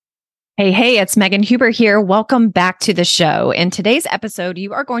Hey, it's Megan Huber here. Welcome back to the show. In today's episode,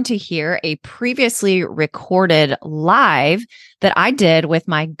 you are going to hear a previously recorded live that I did with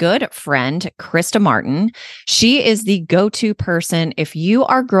my good friend, Krista Martin. She is the go-to person if you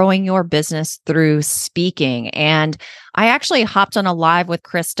are growing your business through speaking. And I actually hopped on a live with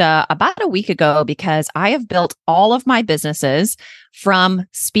Krista about a week ago because I have built all of my businesses from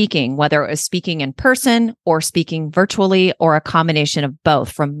speaking, whether it was speaking in person or speaking virtually or a combination of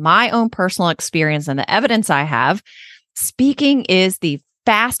both. From my own personal experience and the evidence I have, speaking is the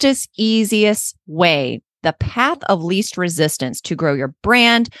fastest, easiest way, the path of least resistance to grow your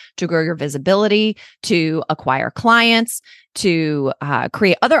brand, to grow your visibility, to acquire clients, to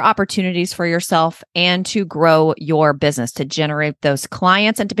create other opportunities for yourself, and to grow your business, to generate those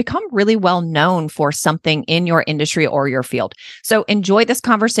clients and to become really well known for something in your industry or your field. So enjoy this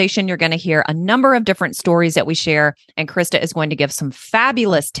conversation. You're going to hear a number of different stories that we share, and Krista is going to give some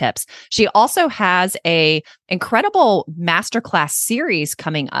fabulous tips. She also has a incredible masterclass series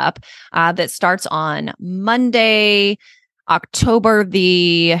coming up that starts on Monday,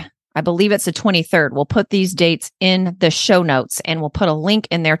 I believe it's the 23rd. We'll put these dates in the show notes and we'll put a link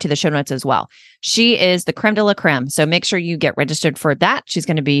in there to the show notes as well. She is the creme de la creme. So make sure you get registered for that. She's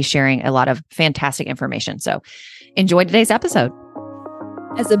going to be sharing a lot of fantastic information. So enjoy today's episode.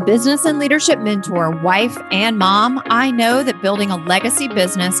 As a business and leadership mentor, wife, and mom, I know that building a legacy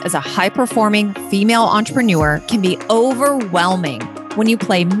business as a high-performing female entrepreneur can be overwhelming when you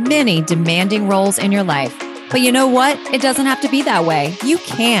play many demanding roles in your life. But you know what? It doesn't have to be that way. You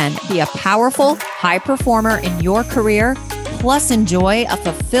can be a powerful, high performer in your career, plus enjoy a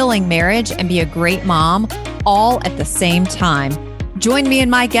fulfilling marriage and be a great mom, all at the same time. Join me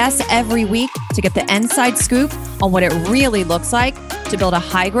and my guests every week to get the inside scoop on what it really looks like to build a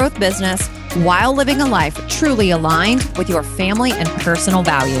high-growth business while living a life truly aligned with your family and personal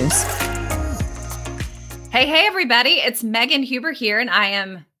values. Hey, everybody. It's Megan Huber here, and I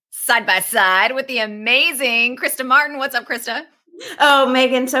am side by side with the amazing Krista Martin. What's up, Krista? Oh,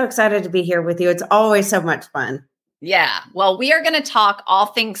 Megan, so excited to be here with you. It's always so much fun. Yeah. Well, we are going to talk all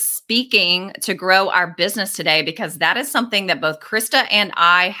things speaking to grow our business today, because that is something that both Krista and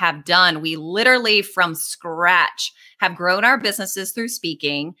I have done. We literally from scratch have grown our businesses through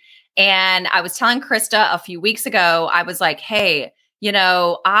speaking. And I was telling Krista a few weeks ago, I was like, hey,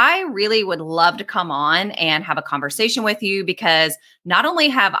 I really would love to come on and have a conversation with you, because not only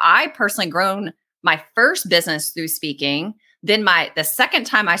have I personally grown my first business through speaking, then the second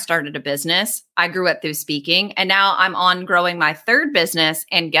time I started a business, I grew it through speaking. And now I'm on growing my third business.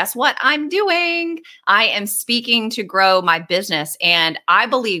 And guess what I'm doing? I am speaking to grow my business. And I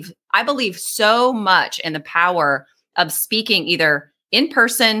believe so much in the power of speaking, either in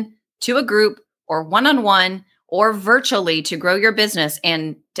person to a group or one-on-one, or virtually, to grow your business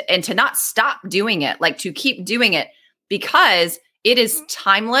and to not stop doing it, like to keep doing it, because it is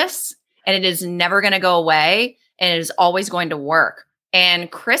timeless and it is never going to go away and it is always going to work. And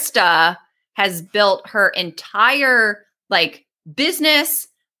Krista has built her entire business,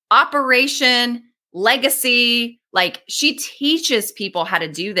 operation, legacy. She teaches people how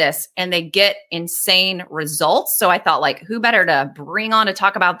to do this and they get insane results. So I thought, who better to bring on to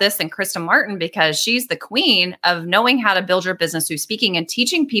talk about this than Krista Martin, because she's the queen of knowing how to build your business through speaking and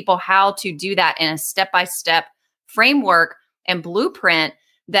teaching people how to do that in a step-by-step framework and blueprint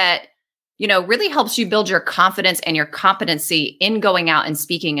that, really helps you build your confidence and your competency in going out and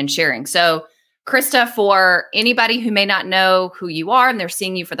speaking and sharing. So Krista, for anybody who may not know who you are and they're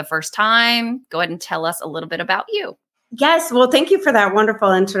seeing you for the first time, go ahead and tell us a little bit about you. Yes. Well, thank you for that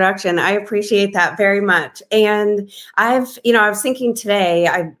wonderful introduction. I appreciate that very much. And I was thinking today,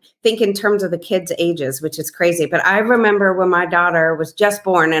 I think in terms of the kids' ages, which is crazy, but I remember when my daughter was just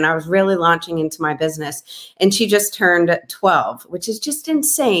born and I was really launching into my business, and she just turned 12, which is just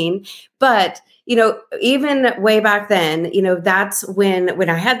insane. But even way back then, that's when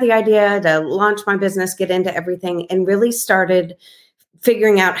I had the idea to launch my business, get into everything, and really started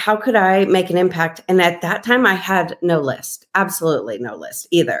figuring out how could I make an impact. And at that time, I had no list, absolutely no list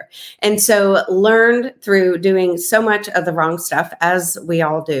either. And so learned through doing so much of the wrong stuff, as we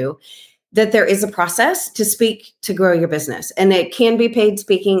all do, that there is a process to speak to grow your business. And it can be paid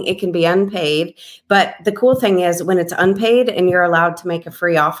speaking, it can be unpaid. But the cool thing is when it's unpaid and you're allowed to make a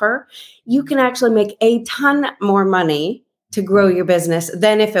free offer, you can actually make a ton more money to grow your business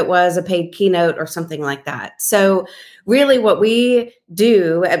than if it was a paid keynote or something like that. So really what we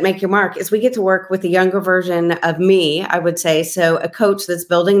do at Make Your Mark is we get to work with a younger version of me, I would say. So a coach that's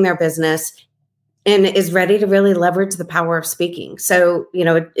building their business and is ready to really leverage the power of speaking. So,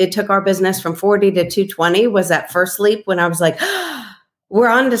 it took our business from 40 to 220 was that first leap when I was like, we're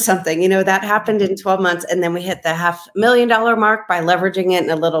on to something. That happened in 12 months. And then we hit the $500,000 mark by leveraging it in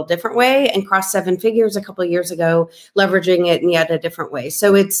a little different way, and crossed 7 figures a couple of years ago, leveraging it in yet a different way.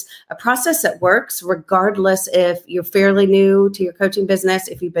 So it's a process that works regardless if you're fairly new to your coaching business,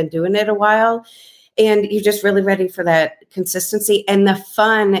 if you've been doing it a while, and you're just really ready for that consistency and the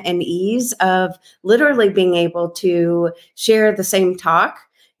fun and ease of literally being able to share the same talk,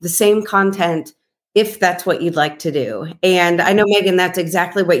 the same content, if that's what you'd like to do. And I know, Megan, that's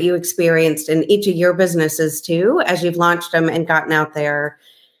exactly what you experienced in each of your businesses too, as you've launched them and gotten out there.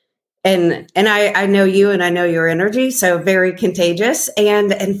 And I know you, and I know your energy, so very contagious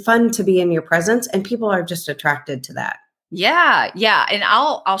and fun to be in your presence, and people are just attracted to that. Yeah, yeah, and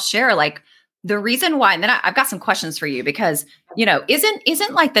I'll share like the reason why, and then I've got some questions for you because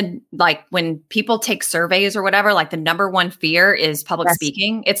isn't like when people take surveys or whatever, like the number one fear is public Yes.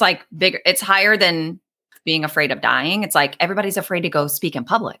 speaking. It's like bigger, it's higher than being afraid of dying. It's like everybody's afraid to go speak in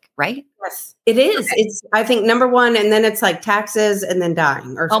public, right? Yes, it is. Okay. It's, I think, number one, and then it's like taxes and then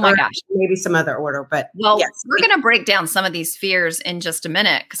dying, Oh my gosh. maybe some other order. But Well, yes, we're going to break down some of these fears in just a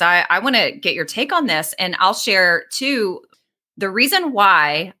minute because I want to get your take on this. And I'll share too the reason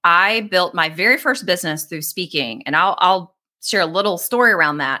why I built my very first business through speaking. And I'll share a little story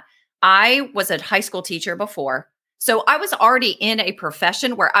around that. I was a high school teacher before. So I was already in a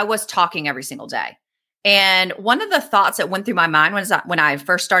profession where I was talking every single day. And one of the thoughts that went through my mind when I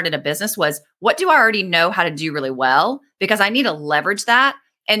first started a business was, what do I already know how to do really well? Because I need to leverage that.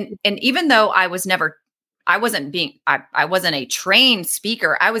 And even though I wasn't a trained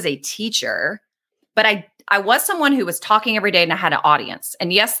speaker, I was a teacher, but I was someone who was talking every day and I had an audience.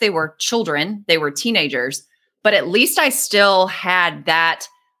 And yes, they were children, they were teenagers, but at least I still had that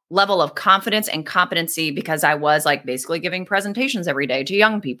level of confidence and competency because I was like basically giving presentations every day to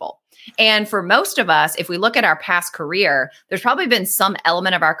young people. And for most of us, if we look at our past career, there's probably been some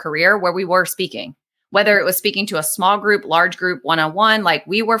element of our career where we were speaking, whether it was speaking to a small group, large group, one-on-one, like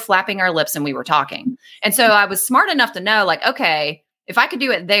we were flapping our lips and we were talking. And so I was smart enough to know like, okay, if I could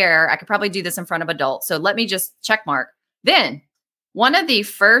do it there, I could probably do this in front of adults. So let me just check mark. Then one of the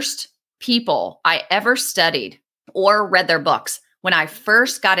first people I ever studied or read their books when I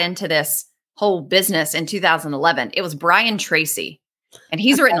first got into this whole business in 2011, it was Brian Tracy. And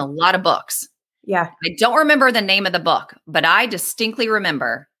he's written a lot of books. Yeah. I don't remember the name of the book, but I distinctly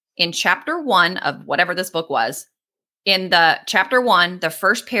remember in chapter 1 of whatever this book was, in the chapter 1, the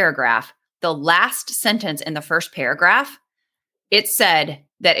first paragraph, the last sentence in the first paragraph, it said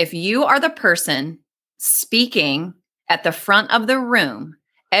that if you are the person speaking at the front of the room,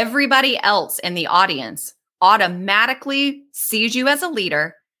 everybody else in the audience automatically sees you as a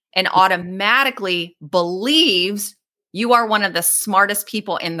leader and automatically believes you are one of the smartest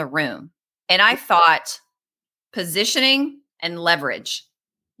people in the room. And I thought positioning and leverage.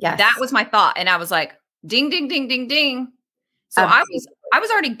 Yes. That was my thought. And I was like, ding, ding, ding, ding, ding. So I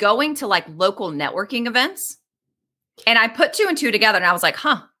was already going to like local networking events. And I put 2 and 2 together and I was like,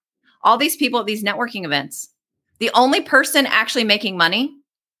 all these people at these networking events, the only person actually making money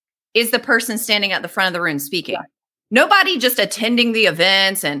is the person standing at the front of the room speaking. Yeah. Nobody just attending the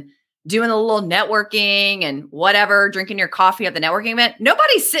events and doing a little networking and whatever, drinking your coffee at the networking event.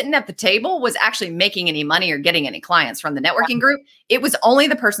 Nobody sitting at the table was actually making any money or getting any clients from the networking group. It was only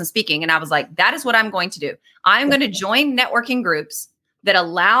the person speaking. And I was like, that is what I'm going to do. I'm going to join networking groups that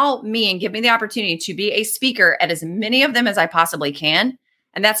allow me and give me the opportunity to be a speaker at as many of them as I possibly can.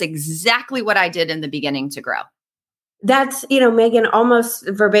 And that's exactly what I did in the beginning to grow. That's, Megan, almost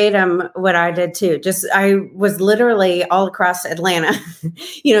verbatim what I did too. Just, I was literally all across Atlanta,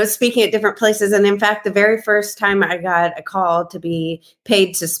 speaking at different places. And in fact, the very first time I got a call to be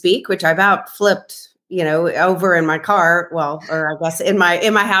paid to speak, which I about flipped, over in my car, or I guess in my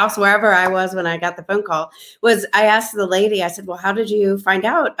house, wherever I was when I got the phone call, was I asked the lady, I said, well, how did you find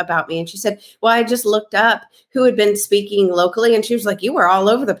out about me? And she said, well, I just looked up who had been speaking locally. And she was like, you were all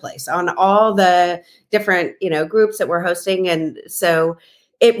over the place on all the different, groups that we're hosting. And so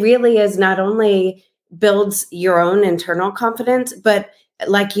it really is not only builds your own internal confidence, but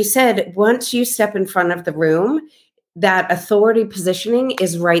like you said, once you step in front of the room, that authority positioning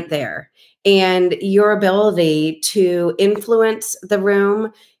is right there. And your ability to influence the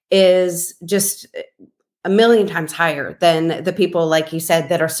room is just a million times higher than the people, like you said,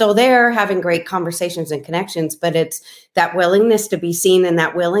 that are still there having great conversations and connections. But it's that willingness to be seen and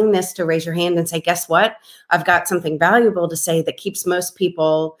that willingness to raise your hand and say, guess what? I've got something valuable to say that keeps most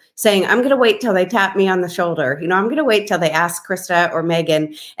people saying, I'm going to wait till they tap me on the shoulder. I'm going to wait till they ask Krista or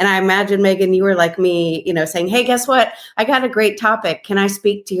Megan. And I imagine, Megan, you were like me, saying, hey, guess what? I got a great topic. Can I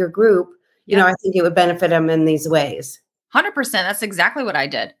speak to your group? I think it would benefit them in these ways. 100%. That's exactly what I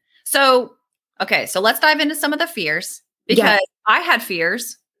did. So, okay. So let's dive into some of the fears Yes. because I had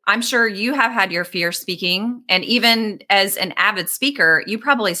fears. I'm sure you have had your fear speaking. And even as an avid speaker, you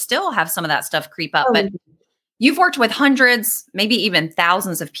probably still have some of that stuff creep up. But you've worked with hundreds, maybe even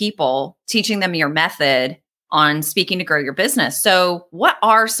thousands of people, teaching them your method on speaking to grow your business. So, what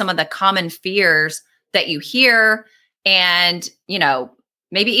are some of the common fears that you hear? And,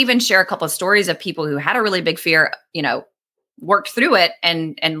 maybe even share a couple of stories of people who had a really big fear, worked through it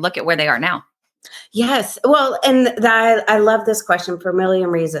and look at where they are now. Yes. Well, and I love this question for a million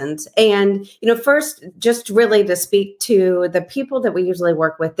reasons. And, first, just really to speak to the people that we usually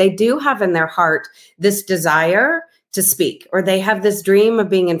work with, they do have in their heart this desire to speak, or they have this dream of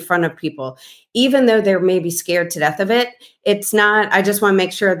being in front of people, even though they're maybe scared to death of it. It's not, I just want to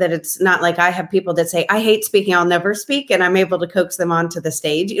make sure that it's not like I have people that say, I hate speaking, I'll never speak. And I'm able to coax them onto the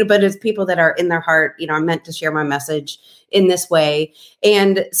stage, but it's people that are in their heart, I'm meant to share my message in this way.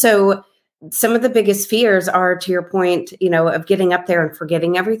 And so, some of the biggest fears are, to your point, of getting up there and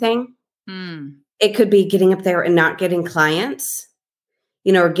forgetting everything. It could be getting up there and not getting clients,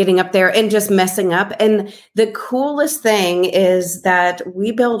 or getting up there and just messing up. And the coolest thing is that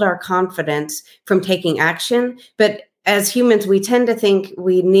we build our confidence from taking action. But as humans, we tend to think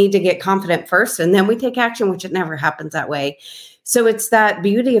we need to get confident first and then we take action, which it never happens that way. So it's that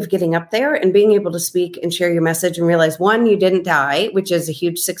beauty of getting up there and being able to speak and share your message and realize, one, you didn't die, which is a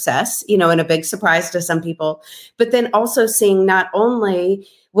huge success, and a big surprise to some people. But then also seeing not only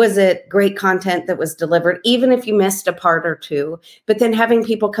was it great content that was delivered, even if you missed a part or two, but then having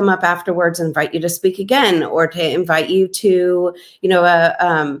people come up afterwards and invite you to speak again, or to invite you to,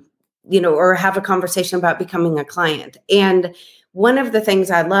 or have a conversation about becoming a client. And one of the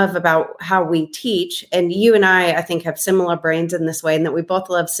things I love about how we teach, and you and I think, have similar brains in this way, and that we both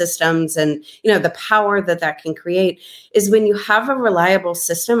love systems and, the power that can create, is when you have a reliable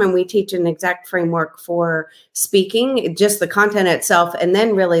system, and we teach an exact framework for speaking, just the content itself, and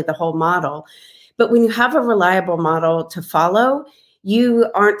then really the whole model. But when you have a reliable model to follow, you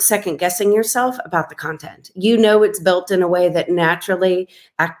aren't second guessing yourself about the content. It's built in a way that naturally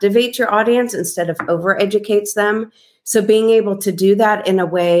activates your audience instead of over-educates them. So being able to do that in a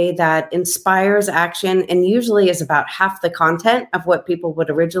way that inspires action and usually is about half the content of what people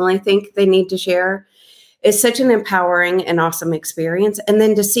would originally think they need to share is such an empowering and awesome experience. And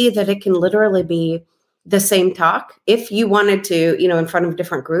then to see that it can literally be the same talk if you wanted to, in front of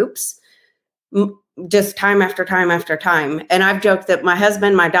different groups, just time after time after time. And I've joked that my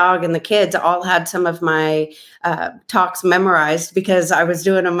husband, my dog, and the kids all had some of my talks memorized because I was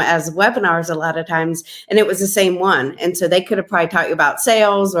doing them as webinars a lot of times, and it was the same one. And so they could have probably taught you about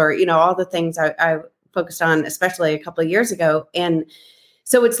sales or, all the things I focused on, especially a couple of years ago. And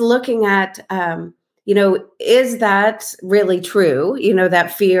so it's looking at, is that really true?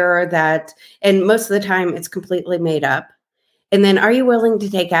 That fear and most of the time it's completely made up. And then are you willing to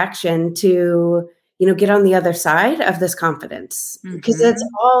take action to, get on the other side of this confidence? Because that's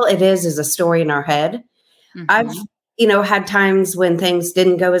all it is a story in our head. I've, had times when things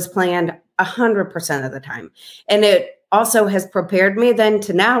didn't go as planned 100% of the time. And it also has prepared me then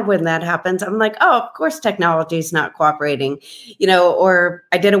to now when that happens, I'm like, oh, of course, technology is not cooperating, or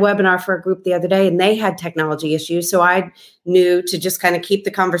I did a webinar for a group the other day and they had technology issues. So I knew to just kind of keep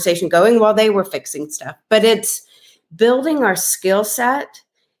the conversation going while they were fixing stuff. But it's building our skill set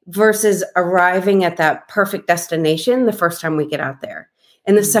versus arriving at that perfect destination the first time we get out there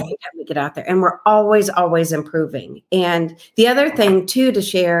and the second time we get out there. And we're always, always improving. And the other thing too to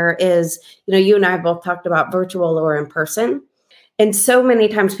share is, you and I both talked about virtual or in person. And so many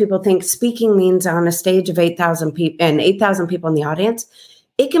times people think speaking means on a stage of 8,000 people and 8,000 people in the audience.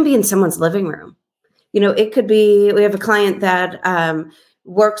 It can be in someone's living room. It could be, we have a client that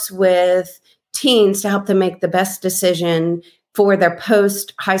works with teens to help them make the best decision for their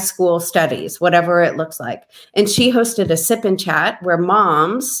post-high school studies, whatever it looks like. And she hosted a sip and chat where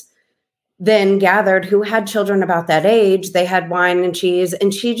moms then gathered who had children about that age. They had wine and cheese,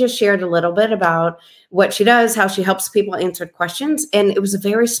 and she just shared a little bit about what she does, how she helps people answer questions. And it was a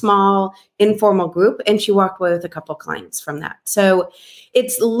very small, informal group, and she walked away with a couple clients from that. So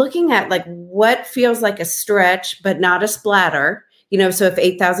it's looking at like what feels like a stretch, but not a splatter. So if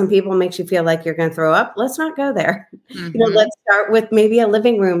 8,000 people makes you feel like you're going to throw up, let's not go there. Let's start with maybe a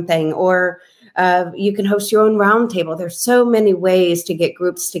living room thing, or you can host your own roundtable. There's so many ways to get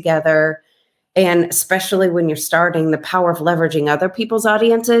groups together. And especially when you're starting, the power of leveraging other people's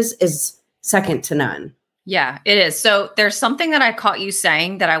audiences is second to none. Yeah, it is. So there's something that I caught you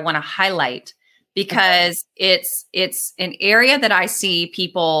saying that I want to highlight because it's an area that I see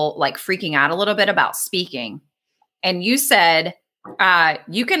people like freaking out a little bit about speaking. And you said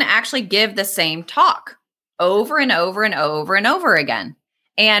you can actually give the same talk over and over and over and over again.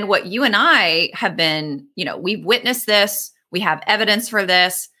 And what you and I have been, we've witnessed this. We have evidence for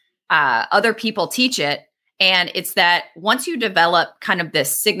this. Other people teach it. And it's that once you develop kind of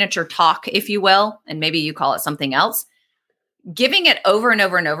this signature talk, if you will, and maybe you call it something else, giving it over and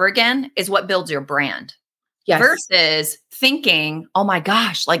over and over again is what builds your brand. Yes. Versus thinking, oh my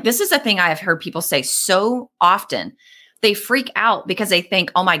gosh, like this is a thing I've heard people say so often. They freak out because they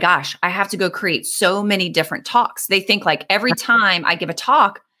think, oh my gosh, I have to go create so many different talks. They think like every time I give a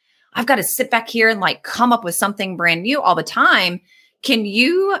talk, I've got to sit back here and like come up with something brand new all the time. Can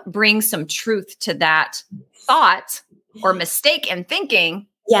you bring some truth to that thought or mistake in thinking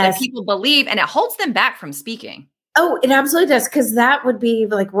that people believe, and it holds them back from speaking? Oh, it absolutely does. Because that would be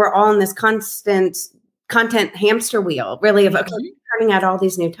like, we're all in this constant content hamster wheel, really, of turning out all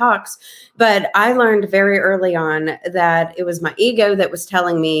these new talks. But I learned very early on that it was my ego that was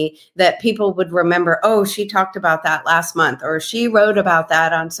telling me that people would remember, oh, she talked about that last month, or she wrote about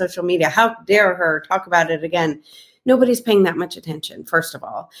that on social media. How dare her talk about it again? Nobody's paying that much attention, first of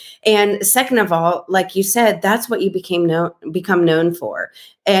all. And second of all, like you said, that's what you become known for.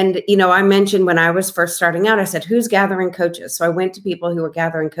 And, I mentioned when I was first starting out, I said, who's gathering coaches? So I went to people who were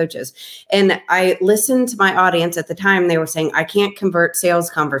gathering coaches, and I listened to my audience at the time. They were saying, I can't convert sales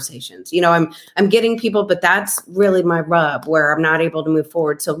conversations. I'm getting people, but that's really my rub where I'm not able to move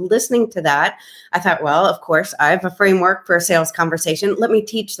forward. So listening to that, I thought, well, of course, I have a framework for a sales conversation. Let me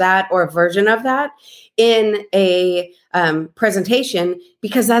teach that, or a version of that, in a presentation,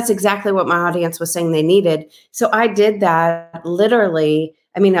 because that's exactly what my audience was saying they needed. So I did that literally,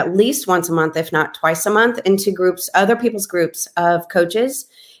 at least once a month, if not twice a month, into groups, other people's groups of coaches.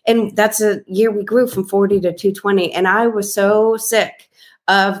 And that's a year we grew from 40 to 220. And I was so sick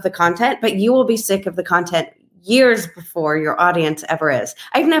of the content, but you will be sick of the content years before your audience ever is.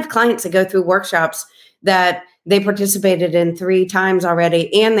 I even have clients that go through workshops that they participated in 3 times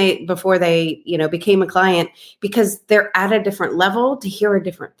already, and before they became a client, because they're at a different level to hear a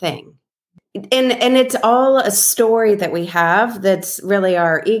different thing. And it's all a story that we have that's really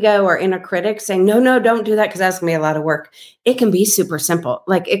our ego or inner critic saying, no, don't do that because that's going to be a lot of work. It can be super simple.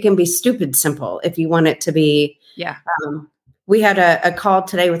 Like it can be stupid simple if you want it to be. Yeah. We had a call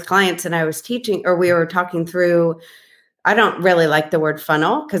today with clients, and I was teaching, or we were talking through, I don't really like the word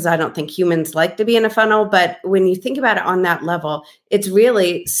funnel because I don't think humans like to be in a funnel. But when you think about it on that level, it's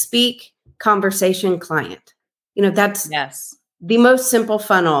really speak, conversation, client. That's the most simple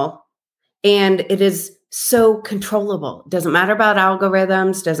funnel. And it is so controllable. Doesn't matter about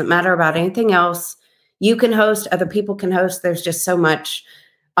algorithms, doesn't matter about anything else. You can host, other people can host. There's just so much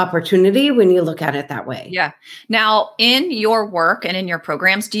opportunity when you look at it that way. Yeah. Now, in your work and in your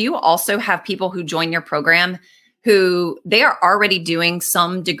programs, do you also have people who join your program who they are already doing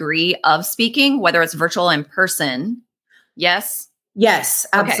some degree of speaking, whether it's virtual or in person? Yes? Yes,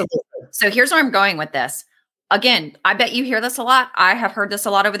 absolutely. Okay. So here's where I'm going with this. Again, I bet you hear this a lot. I have heard this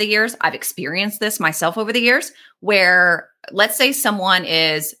a lot over the years. I've experienced this myself over the years, where let's say someone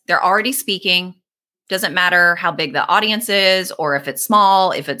they're already speaking. Doesn't matter how big the audience is, or if it's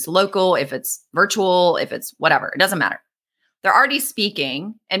small, if it's local, if it's virtual, if it's whatever, it doesn't matter. They're already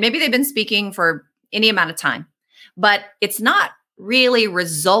speaking, and maybe they've been speaking for any amount of time, but it's not really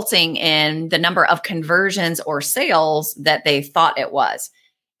resulting in the number of conversions or sales that they thought it was.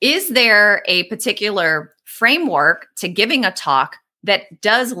 Is there a particular framework to giving a talk that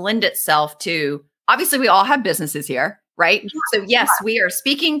does lend itself to, obviously we all have businesses here, right? So yes, we are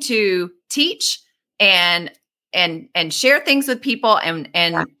speaking to teach and share things with people, and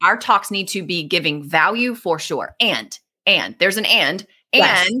our talks need to be giving value for sure. And there's an and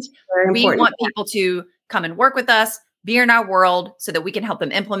we want people to come and work with us, be in our world so that we can help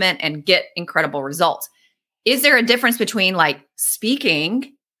them implement and get incredible results. Is there a difference between like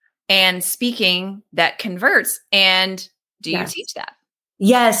speaking and speaking that converts? And do you teach that?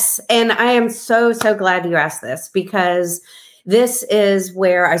 Yes. And I am so, so glad you asked this, because this is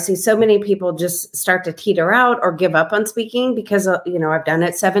where I see so many people just start to teeter out or give up on speaking because, I've done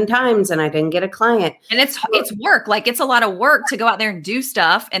it 7 times and I didn't get a client. And it's work. Like it's a lot of work to go out there and do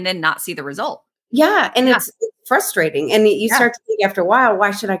stuff and then not see the result. Yeah. And it's frustrating. And you start to think after a while,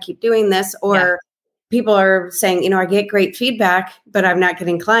 why should I keep doing this? Or people are saying, I get great feedback, but I'm not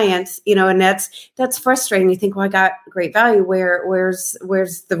getting clients, and that's frustrating. You think, well, I got great value. Where's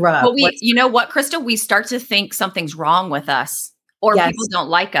the rub? Well, you know what, Krista, we start to think something's wrong with us, or people don't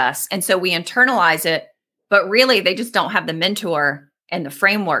like us. And so we internalize it, but really they just don't have the mentor and the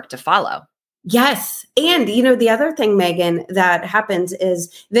framework to follow. Yes. And, the other thing, Megan, that happens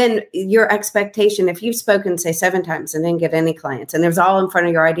is then your expectation, if you've spoken, say, 7 times and didn't get any clients, and it was all in front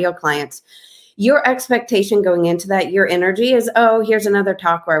of your ideal clients, your expectation going into that, your energy is, oh, here's another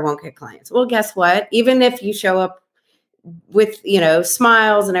talk where I won't get clients. Well, guess what? Even if you show up with,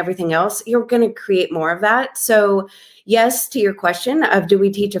 smiles and everything else, you're going to create more of that. So yes, to your question of do we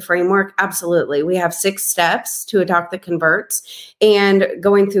teach a framework? Absolutely. We have 6 steps to a talk that converts, and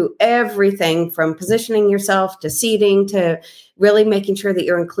going through everything from positioning yourself to seating to really making sure that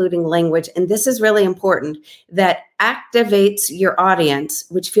you're including language. And this is really important, that activates your audience,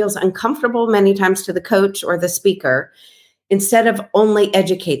 which feels uncomfortable many times to the coach or the speaker, instead of only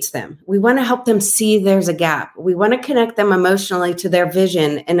educates them. We want to help them see there's a gap. We want to connect them emotionally to their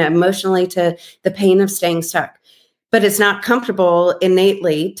vision and emotionally to the pain of staying stuck. But it's not comfortable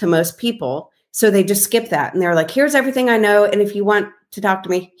innately to most people. So they just skip that. And they're like, here's everything I know. And if you want to talk to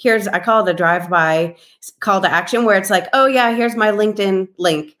me, I call it a drive-by call to action, where it's like, oh yeah, here's my LinkedIn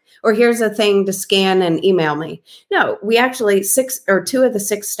link, or here's a thing to scan and email me. No, we actually 2 of the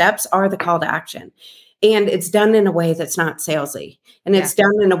 6 steps are the call to action. And it's done in a way that's not salesy. And it's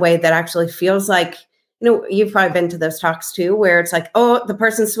done in a way that actually feels like, you've probably been to those talks too, where it's like, oh, the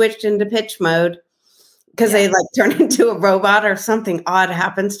person switched into pitch mode because they like turn into a robot or something odd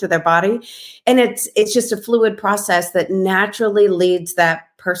happens to their body. And it's just a fluid process that naturally leads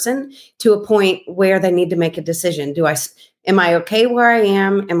that person to a point where they need to make a decision. Am I okay where I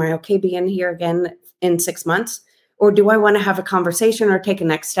am? Am I okay being here again in 6 months? Or do I want to have a conversation or take a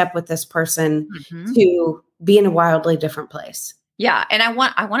next step with this person to be in a wildly different place? Yeah. And I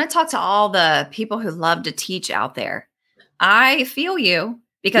want to talk to all the people who love to teach out there. I feel you,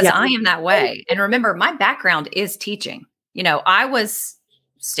 because I am that way. And remember, my background is teaching. I was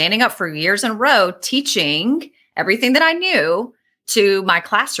standing up for years in a row, teaching everything that I knew to my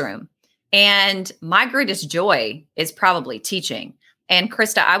classroom. And my greatest joy is probably teaching. And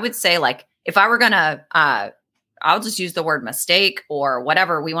Krista, I would say, like, if I were going to, I'll just use the word mistake or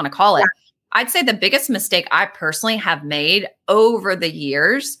whatever we want to call it. I'd say the biggest mistake I personally have made over the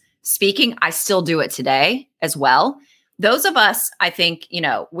years speaking, I still do it today as well. Those of us, I think,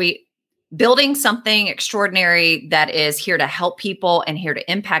 we building something extraordinary that is here to help people and here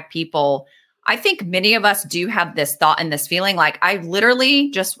to impact people. I think many of us do have this thought and this feeling like, I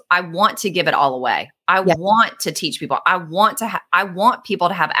want to give it all away. I want to teach people. I want people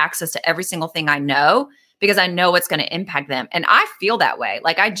to have access to every single thing I know, because I know it's going to impact them. And I feel that way.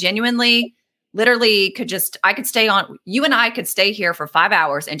 Like, I genuinely, literally I could stay on, you and I could stay here for 5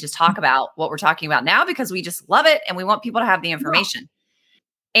 hours and just talk about what we're talking about now, because we just love it and we want people to have the information.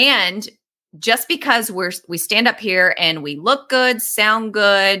 And just because we stand up here and we look good, sound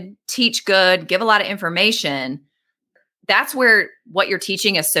good, teach good, give a lot of information, that's where what you're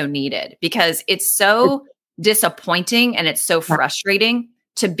teaching is so needed, because it's so disappointing and it's so frustrating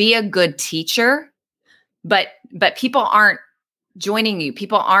to be a good teacher. But people aren't joining you.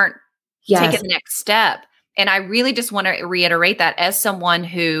 People aren't taking the next step. And I really just want to reiterate that as someone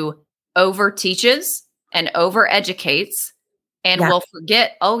who over teaches and over educates and will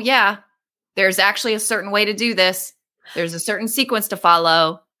forget, oh yeah, there's actually a certain way to do this. There's a certain sequence to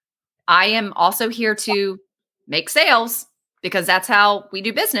follow. I am also here to make sales, because that's how we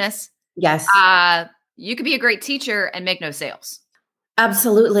do business. Yes. You could be a great teacher and make no sales.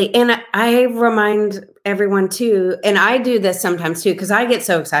 Absolutely. And I remind everyone too, and I do this sometimes too, because I get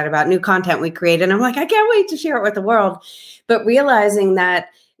so excited about new content we create. And I'm like, I can't wait to share it with the world. But realizing that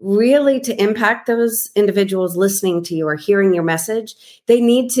really to impact those individuals listening to you or hearing your message, they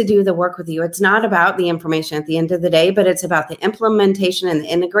need to do the work with you. It's not about the information at the end of the day, but it's about the implementation and the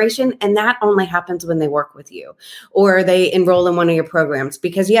integration. And that only happens when they work with you or they enroll in one of your programs,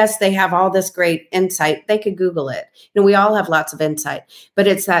 because yes, they have all this great insight. They could Google it. We all have lots of insight, but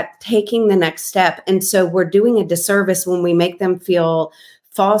it's that taking the next step. And so we're doing a disservice when we make them feel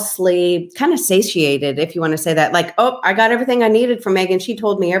falsely kind of satiated, if you want to say that, like, oh, I got everything I needed from Megan. She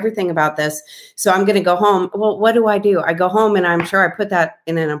told me everything about this, so I'm going to go home. Well, what do? I go home and I'm sure I put that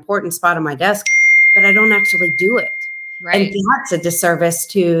in an important spot on my desk, but I don't actually do it. Right. And that's a disservice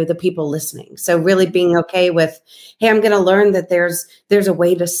to the people listening. So really being okay with, hey, I'm going to learn that there's a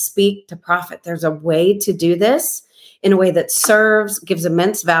way to speak to profit. There's a way to do this in a way that serves, gives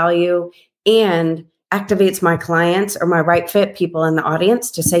immense value, and activates my clients or my right fit people in the audience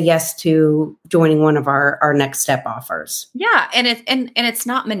to say yes to joining one of our next step offers. Yeah. And it's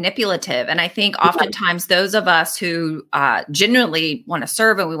not manipulative. And I think oftentimes those of us who genuinely want to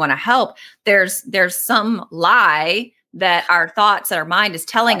serve and we want to help, there's some lie that our thoughts, that our mind is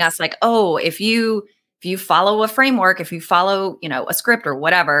telling us, like, oh, if you follow a framework, if you follow, a script or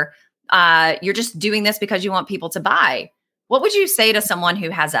whatever, you're just doing this because you want people to buy. What would you say to someone who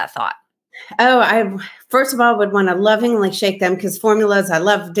has that thought? Oh, I first of all would want to lovingly shake them, because formulas, I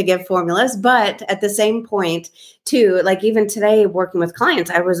love to give formulas, but at the same point too, like even today working with clients,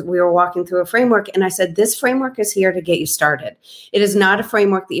 we were walking through a framework and I said, this framework is here to get you started. It is not a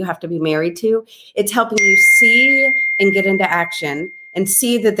framework that you have to be married to. It's helping you see and get into action and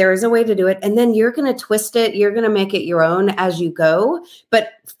see that there is a way to do it. And then you're going to twist it. You're going to make it your own as you go.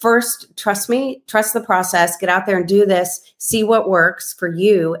 But first, trust me, trust the process, get out there and do this, see what works for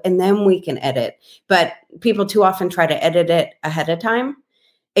you, and then we can edit. But people too often try to edit it ahead of time.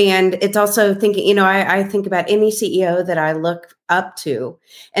 And it's also thinking, I think about any CEO that I look up to,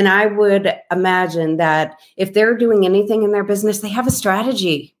 and I would imagine that if they're doing anything in their business, they have a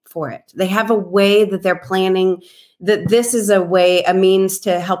strategy for it. They have a way that they're planning, that this is a means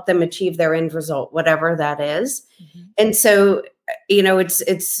to help them achieve their end result, whatever that is. Mm-hmm. And so,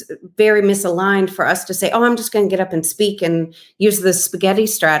 it's very misaligned for us to say, oh, I'm just going to get up and speak and use the spaghetti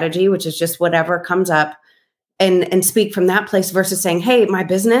strategy, which is just whatever comes up, and speak from that place, versus saying, hey, my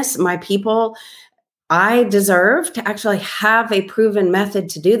business, my people, I deserve to actually have a proven method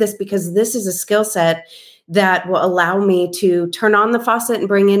to do this, because this is a skill set that will allow me to turn on the faucet and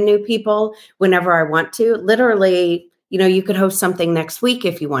bring in new people whenever I want to. Literally, you could host something next week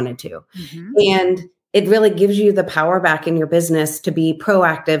if you wanted to. Mm-hmm. And it really gives you the power back in your business to be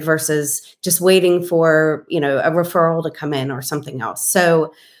proactive versus just waiting for, a referral to come in or something else.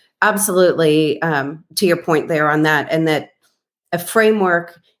 So absolutely, to your point there on that, and that a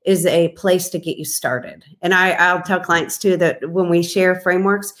framework is a place to get you started. And I'll tell clients too that when we share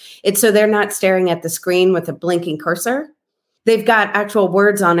frameworks, it's so they're not staring at the screen with a blinking cursor. They've got actual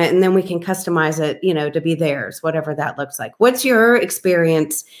words on it, and then we can customize it, to be theirs, whatever that looks like. What's your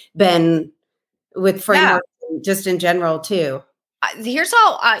experience been with frameworks, just in general too? Here's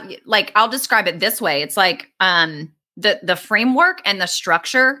how, I'll describe it this way. It's like the framework and the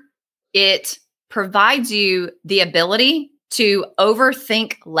structure, it provides you the ability to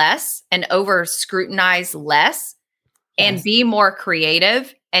overthink less and over scrutinize less, and be more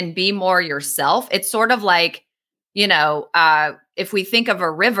creative and be more yourself. It's sort of like, if we think of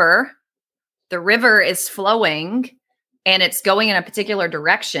a river, the river is flowing and it's going in a particular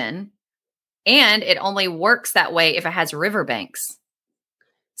direction, and it only works that way if it has riverbanks.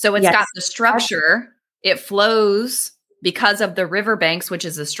 So it's got the structure, it flows because of the riverbanks, which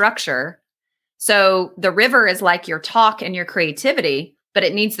is the structure. So the river is like your talk and your creativity, but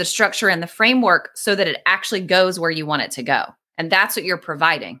it needs the structure and the framework so that it actually goes where you want it to go. And that's what you're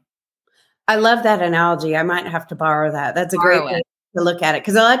providing. I love that analogy. I might have to borrow that. That's a great way to look at it.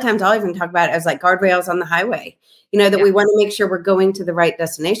 Because a lot of times I'll even talk about it as like guardrails on the highway, that we want to make sure we're going to the right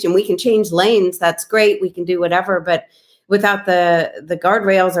destination. We can change lanes. That's great. We can do whatever. But without the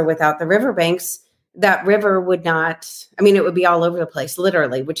guardrails or without the riverbanks, that river would not, it would be all over the place,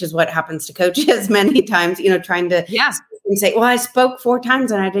 literally, which is what happens to coaches many times, trying to say, well, I spoke 4 times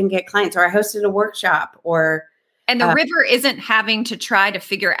and I didn't get clients, or I hosted a workshop, and the river isn't having to try to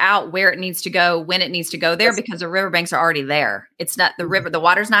figure out where it needs to go, when it needs to go there, because the riverbanks are already there. It's not the river, the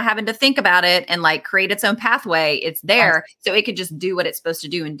water's not having to think about it and like create its own pathway. It's there. So it could just do what it's supposed to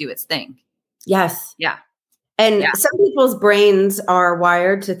do and do its thing. Yes. Yeah. And some people's brains are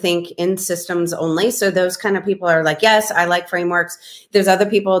wired to think in systems only. So those kind of people are like, yes, I like frameworks. There's other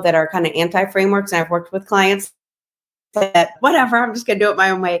people that are kind of anti-frameworks. And I've worked with clients that whatever, I'm just going to do it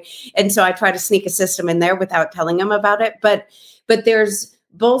my own way. And so I try to sneak a system in there without telling them about it. But there's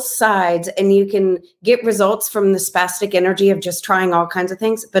both sides, and you can get results from the spastic energy of just trying all kinds of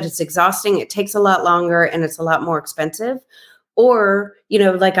things, but it's exhausting. It takes a lot longer and it's a lot more expensive. Or,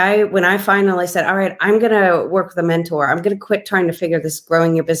 when I finally said, all right, I'm going to work with a mentor. I'm going to quit trying to figure this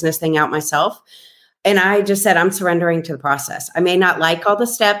growing your business thing out myself. And I just said, I'm surrendering to the process. I may not like all the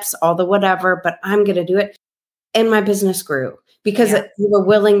steps, all the whatever, but I'm going to do it. And my business grew because you were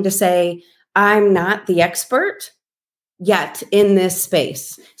willing to say, I'm not the expert yet in this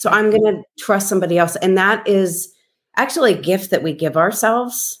space. So I'm going to trust somebody else. And that is actually a gift that we give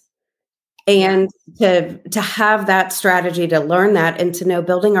ourselves. And to have that strategy, to learn that, and to know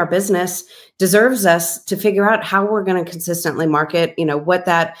building our business deserves us to figure out how we're going to consistently market, what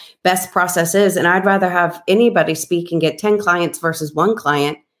that best process is. And I'd rather have anybody speak and get 10 clients versus 1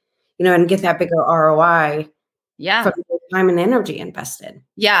 client, and get that bigger ROI from the time and energy invested.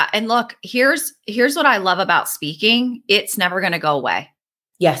 Yeah. And look, here's what I love about speaking. It's never going to go away.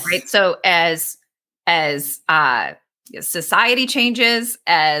 Yes. Right. So as society changes,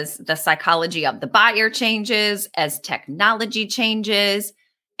 as the psychology of the buyer changes, as technology changes,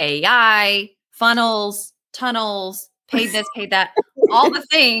 AI, funnels, tunnels, pay this, pay that, all the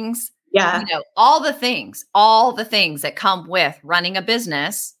things, Yeah. All the things that come with running a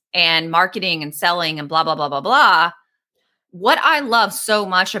business and marketing and selling and blah, blah, blah, blah, blah. What I love so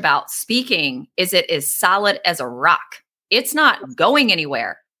much about speaking is it is solid as a rock. It's not going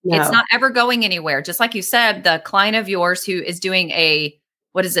anywhere. No. It's not ever going anywhere. Just like you said, the client of yours who is doing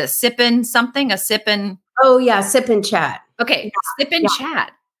what is this? Sip and something? A sip and... Oh yeah. Sip and chat. Okay. Yeah. Sip and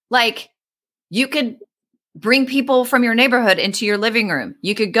chat. Like you could bring people from your neighborhood into your living room.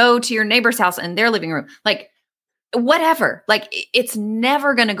 You could go to your neighbor's house in their living room. Like whatever. Like it's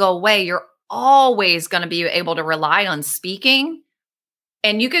never going to go away. You're always going to be able to rely on speaking.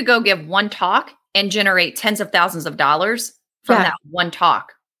 And you could go give one talk and generate tens of thousands of dollars from that one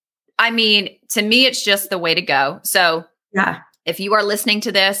talk. I mean, to me, it's just the way to go. So if you are listening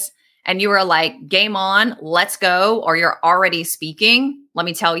to this and you are like, game on, let's go, or you're already speaking, let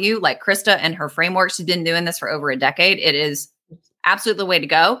me tell you, like Krista and her framework, she's been doing this for over a decade. It is absolutely the way to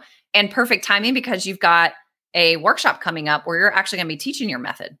go, and perfect timing because you've got a workshop coming up where you're actually going to be teaching your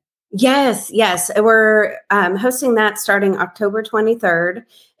method. Yes. We're hosting that starting October 23rd,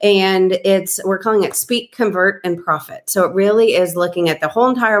 and we're calling it Speak, Convert, and Profit. So it really is looking at the whole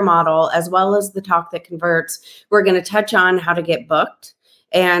entire model as well as the talk that converts. We're going to touch on how to get booked.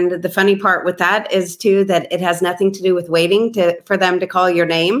 And the funny part with that is too, that it has nothing to do with waiting for them to call your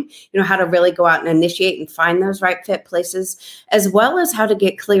name, how to really go out and initiate and find those right fit places, as well as how to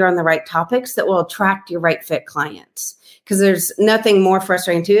get clear on the right topics that will attract your right fit clients. Because there's nothing more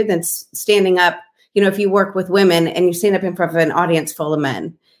frustrating too than standing up, if you work with women and you stand up in front of an audience full of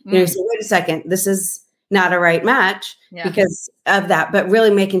men, you say, wait a second, this is not a right match because of that, but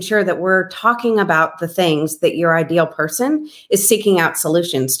really making sure that we're talking about the things that your ideal person is seeking out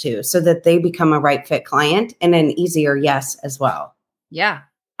solutions to so that they become a right fit client and an easier yes as well. Yeah,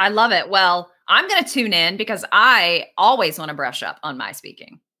 I love it. Well, I'm going to tune in because I always want to brush up on my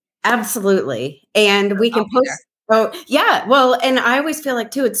speaking. Absolutely. And we can post. Oh, yeah. Well, and I always feel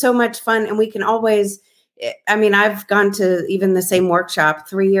like too, it's so much fun, and we can always, I've gone to even the same workshop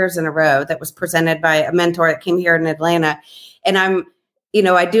 3 years in a row that was presented by a mentor that came here in Atlanta. And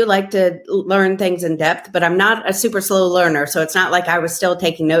I do like to learn things in depth, but I'm not a super slow learner. So it's not like I was still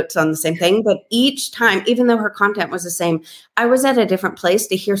taking notes on the same thing. But each time, even though her content was the same, I was at a different place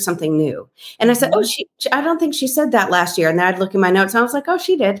to hear something new. And I said, I don't think she said that last year. And then I'd look in my notes and I was like, oh,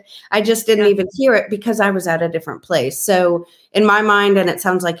 she did. I just didn't even hear it because I was at a different place. So in my mind, and it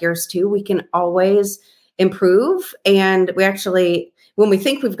sounds like yours too, we can always improve. And we actually, when we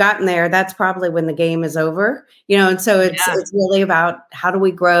think we've gotten there, that's probably when the game is over, and so it's really about how do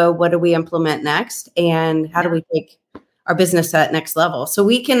we grow? What do we implement next? And how do we take our business to that next level? So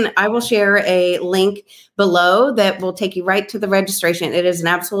I will share a link below that will take you right to the registration. It is an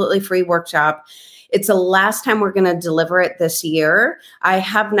absolutely free workshop. It's the last time we're going to deliver it this year. I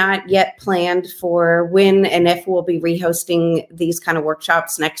have not yet planned for when and if we'll be rehosting these kind of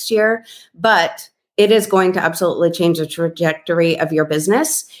workshops next year, but it is going to absolutely change the trajectory of your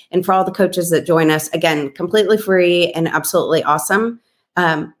business. And for all the coaches that join us, again, completely free and absolutely awesome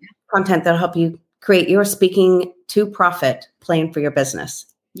content that'll help you create your speaking to profit plan for your business.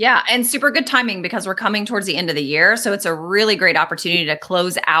 Yeah. And super good timing because we're coming towards the end of the year. So it's a really great opportunity to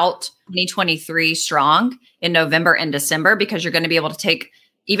close out 2023 strong in November and December, because you're going to be able to take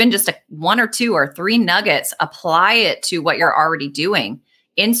even just one or two or three nuggets, apply it to what you're already doing,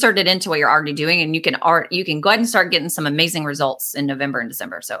 insert it into what you're already doing, and you can go ahead and start getting some amazing results in November and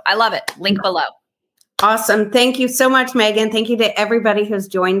December. So I love it. Link below. Awesome. Thank you so much, Megan. Thank you to everybody who's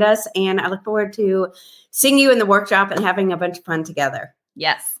joined us. And I look forward to seeing you in the workshop and having a bunch of fun together.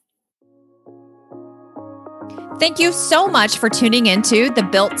 Yes. Thank you so much for tuning into the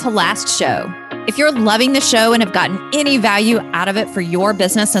Built to Last show. If you're loving the show and have gotten any value out of it for your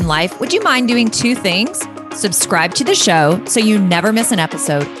business and life, would you mind doing two things? Subscribe to the show so you never miss an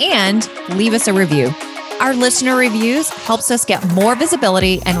episode, and leave us a review. Our listener reviews helps us get more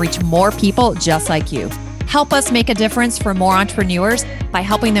visibility and reach more people just like you. Help us make a difference for more entrepreneurs by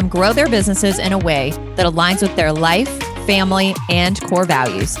helping them grow their businesses in a way that aligns with their life, family, and core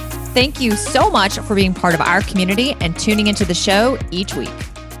values. Thank you so much for being part of our community and tuning into the show each week.